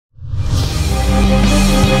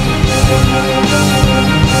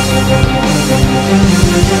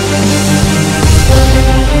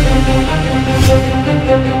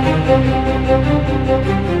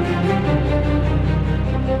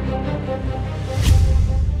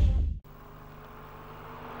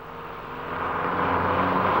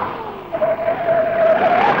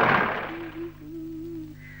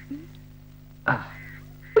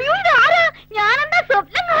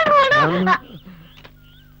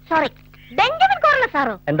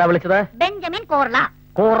എന്താ വിളിച്ചത്? ബെഞ്ചമിൻ കോർല.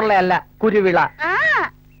 കോർല അല്ല, കുരുവിള.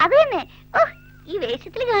 അത് തന്നെ. ഈ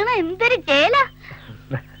വേഷത്തിൽ കാണാൻ എന്തൊരു ചേല.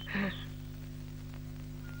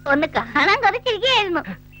 ഒന്ന് കാണാൻ കൊതിച്ചിരിക്കുകയായിരുന്നു.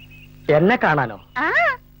 എന്നെ കാണാനോ?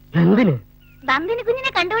 എന്തിന്? നന്ദിനി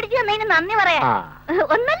കുഞ്ഞിനെ കണ്ടുപിടിച്ചു തന്നതിന് നന്ദി പറയാ.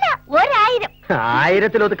 ഒന്നല്ല 1000.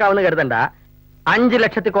 1000 ഒതുക്കാവുന്ന കരുതണ്ട. 5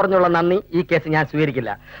 ലക്ഷത്തിൽ കുറഞ്ഞുള്ള നന്ദി ഈ കേസ് ഞാൻ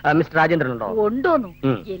സ്വീകരിക്കില്ല. മിസ്റ്റർ രാജേന്ദ്രൻ ഉണ്ടോ? ഉണ്ടോന്നു?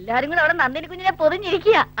 എല്ലാരും കൂടെ അവിടെ നന്ദിനി കുഞ്ഞിനെ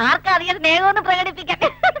പൊതിഞ്ഞിരിക്കുക. ആർക്കറിയാൻ സ്നേഹമൊന്ന് പ്രകടിപ്പിക്കാൻ.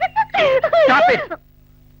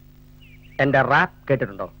 എന്റെ റാപ്പ്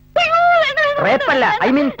കേട്ടിട്ടുണ്ടോ? റേപ്പല്ല, ഐ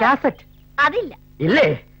മീൻ കാസറ്റ്. അതില്ല. ഇല്ലേ?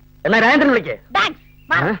 എന്നാ രാജേന്ദ്രൻ വിളിക്കേ.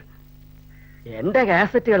 എന്റെ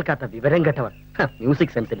കാസറ്റ് കേൾക്കാത്ത വിവരം കേട്ടവൻ.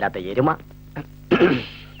 മ്യൂസിക് സെൻസ് ഇല്ലാത്ത എരുമ.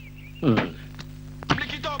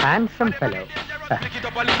 Handsome fellow.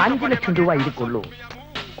 5 ലക്ഷം രൂപ ഇത് കൊള്ളൂ.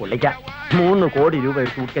 കൊള്ളിക്ക 3 കോടി രൂപ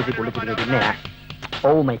സൂട്ട് കേസിൽ കൊള്ളിച്ചിരുന്നു. പിന്നെ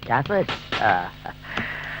oh my cassette.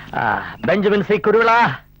 Benjamin C Kuruvila,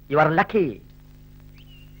 you are lucky.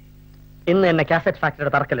 ഇന്ന് എന്നെ കാസറ്റ്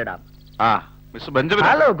ഫാക്ടറിയുടെ തറക്കല്ലിടാം.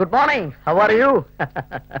 Hello, good morning. How are you?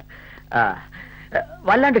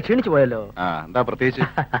 വല്ലാണ്ട് ക്ഷീണിച്ചു പോയല്ലോ. എന്താ പ്രത്യേകിച്ച്?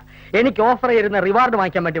 എനിക്ക് ഓഫർ ചെയ്യുന്ന റിവാർഡ്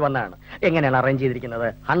വാങ്ങിക്കാൻ വേണ്ടി വന്നതാണ്. എങ്ങനെയാണ് അറേഞ്ച് ചെയ്തിരിക്കുന്നത്?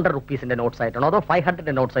 100 റുപ്പീസിന്റെ നോട്ട്സ് ആയിട്ടാണോ അതോ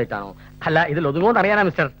 500 നോട്ട്സ് ആയിട്ടാണോ? അല്ല, ഇതിൽ ഒതുങ്ങോന്ന് അറിയാനാ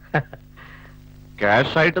മിസ്റ്റർ.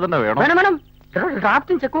 ക്യാഷ് ആയിട്ട് തന്നെ വേണം. വേണം.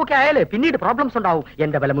 ഡ്രാഫ്റ്റും ചെക്കും ഒക്കെ ആയാലേ പിന്നീട് പ്രോബ്ലംസ് ഉണ്ടാവും.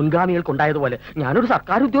 എന്റെ പല മുൻഗാമികൾക്ക് ഉണ്ടായതുപോലെ ഞാനൊരു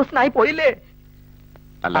സർക്കാർ ഉദ്യോഗസ്ഥനായി പോയില്ലേ.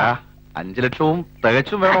 അല്ല, 5 ലക്ഷവും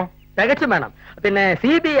തികച്ചും വേണോ? തികച്ചും വേണം. പിന്നെ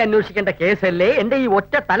CBI അന്വേഷിക്കേണ്ട കേസല്ലേ എന്റെ ഈ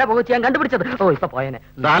ഒറ്റ തല പുകച്ച് ഞാൻ കണ്ടുപിടിച്ചത്. ഓ, ഇപ്പൊ പോയനെ.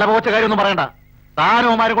 തല പുകച്ച കാര്യമൊന്നും പറയണ്ട.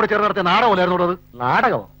 താനോമാരും കൂടെ ചേർന്ന് നടത്തിയ നാടകമല്ലായിരുന്നു അത്?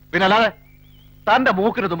 നാടകമോ? പിന്നെ അല്ലാതെ. തന്റെ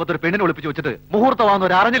മൂക്കിന് തുമ്പത്ത് ഒരു പെണ്ണിനെ ഒളിപ്പിച്ച് വെച്ചിട്ട്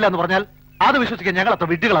മുഹൂർത്തമാകുന്നവർ അറിഞ്ഞില്ല എന്ന് പറഞ്ഞാൽ അത് വിശ്വസിക്കാൻ ഞങ്ങൾ അത്ര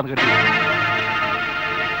വിഡ്ഢികളാണ് കേട്ടു.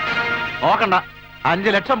 നോക്കണ്ട,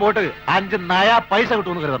 5 ലക്ഷം പോയിട്ട് 5 നയാ പൈസ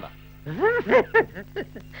കിട്ടുമെന്ന് കരുതണ്ട.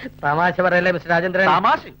 തമാശ പറയല്ലേ മിസ്റ്റർ രാജേന്ദ്രൻ?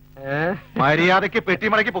 തമാശ. മര്യാദയ്ക്ക്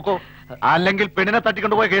പെട്ടിമടക്കി പൊക്കോ, അല്ലെങ്കിൽ പെണ്ണിനെ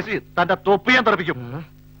തട്ടിക്കൊണ്ടുപോയ കേസ് തന്റെ തൊപ്പിയാൻ തെറിപ്പിക്കും.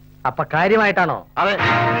 അപ്പൊ കാര്യമായിട്ടാണോ? അതെ.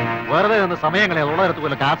 വെറുതെ നിന്ന് സമയങ്ങളെ ഉള്ളതിടത്ത്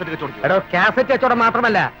പോലെ കാസറ്റ് കച്ചവടം. എടോ, കാസറ്റ് കച്ചവടം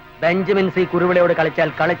മാത്രമല്ല, ബെഞ്ചമിൻ സി കുരുവിളയോട്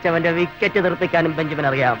കളിച്ചാൽ കളിച്ചവന്റെ വിക്കറ്റ് തെറിപ്പിക്കാനും ബെഞ്ചമിൻ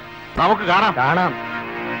അറിയാം. നമുക്ക് കാണാം. കാണാം.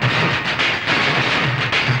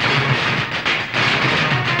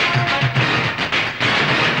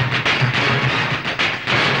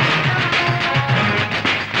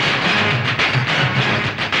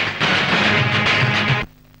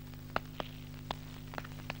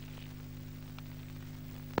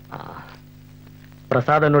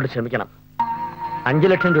 പ്രസാദ് എന്നോട് ക്ഷമിക്കണം. 5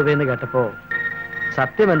 ലക്ഷം രൂപയെന്ന് കേട്ടപ്പോ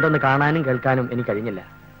സത്യം എന്തെന്ന് കാണാനും കേൾക്കാനും എനിക്ക് കഴിഞ്ഞില്ല.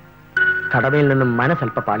 കടമയിൽ നിന്നും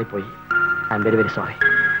മനസ്സൽപ്പ പാളിപ്പോയി. I am very very sorry.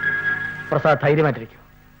 Prasad, ധൈര്യമായിട്ടിരിക്കൂ.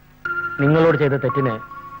 നിങ്ങളോട് ചെയ്ത തെറ്റിന്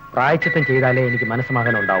പ്രായശ്ചിത്തം ചെയ്താലേ എനിക്ക്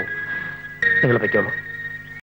മനസ്സമാധാനം ഉണ്ടാവും. നിങ്ങൾ പൊയ്ക്കോളൂ.